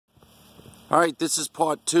Alright, this is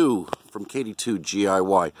part 2 from KD2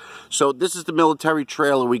 GIY. So this is the military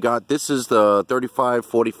trailer we got. This is the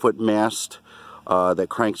 35-40 foot mast that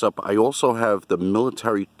cranks up. I also have the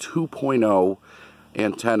military 2.0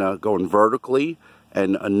 antenna going vertically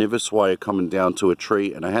and a Nivis wire coming down to a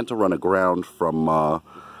tree, and I had to run a ground from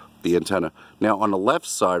the antenna. Now on the left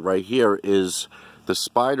side right here is the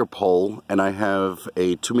spider pole, and I have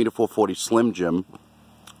a 2 4 40 Slim Jim,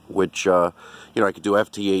 which you know, I could do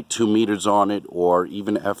FT8 2 meters on it, or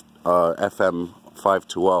even FM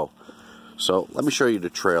 520. So let me show you the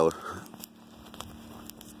trailer.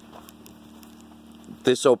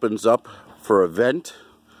 This opens up for a vent,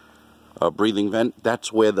 a breathing vent.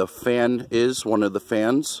 That's where the fan is, one of the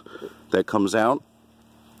fans that comes out.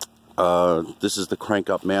 This is the crank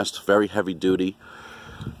up mast, very heavy duty.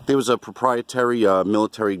 There was a proprietary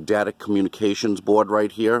military data communications board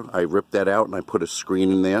right here. I ripped that out and I put a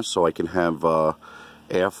screen in there so I can have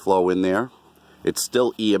airflow in there. It's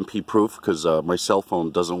still EMP proof because my cell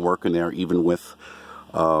phone doesn't work in there, even with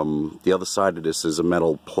the other side of this is a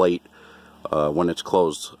metal plate. When it's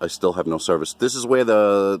closed, I still have no service. This is where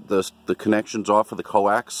the connections are for the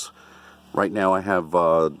coax. Right now I have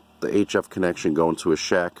the HF connection going to a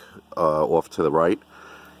shack off to the right.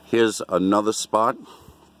 Here's another spot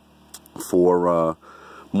for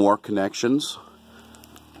more connections.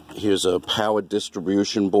 Here's a power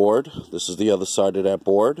distribution board. This is the other side of that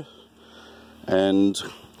board. And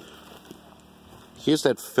here's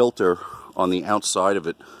that filter on the outside of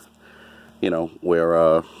it, you know,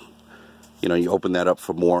 where you know, you open that up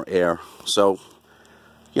for more air. So,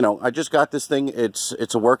 you know, I just got this thing.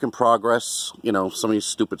 It's a work in progress. You know, some of these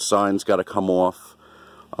stupid signs got to come off.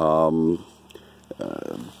 The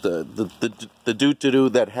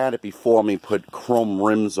dude that had it before me put chrome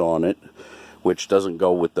rims on it, which doesn't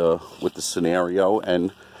go with the scenario,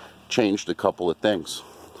 and changed a couple of things.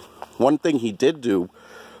 One thing he did do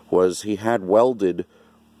was he had welded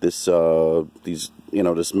this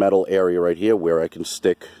this metal area right here where I can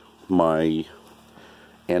stick my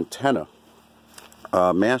antenna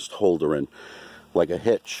mast holder in, like a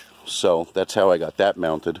hitch. So that's how I got that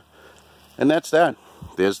mounted, and that's that.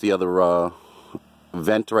 There's the other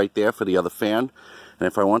vent right there for the other fan, and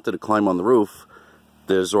if I wanted to climb on the roof,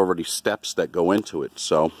 there's already steps that go into it.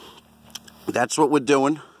 So that's what we're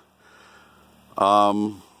doing.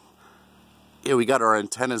 Yeah, we got our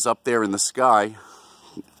antennas up there in the sky.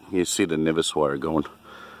 You see the Nivis wire going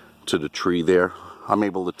to the tree there. I'm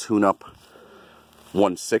able to tune up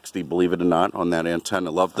 160, believe it or not, on that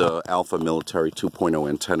antenna. I love the Alpha Military 2.0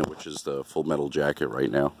 antenna, which is the full metal jacket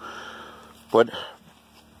right now. But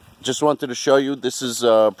just wanted to show you, this is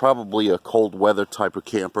probably a cold weather type of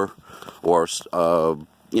camper, or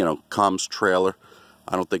you know, comms trailer.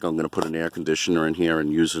 I don't think I'm going to put an air conditioner in here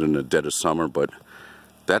and use it in the dead of summer, but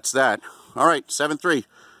that's that. All right, 7-3.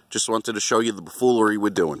 Just wanted to show you the buffoonery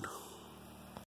we're doing.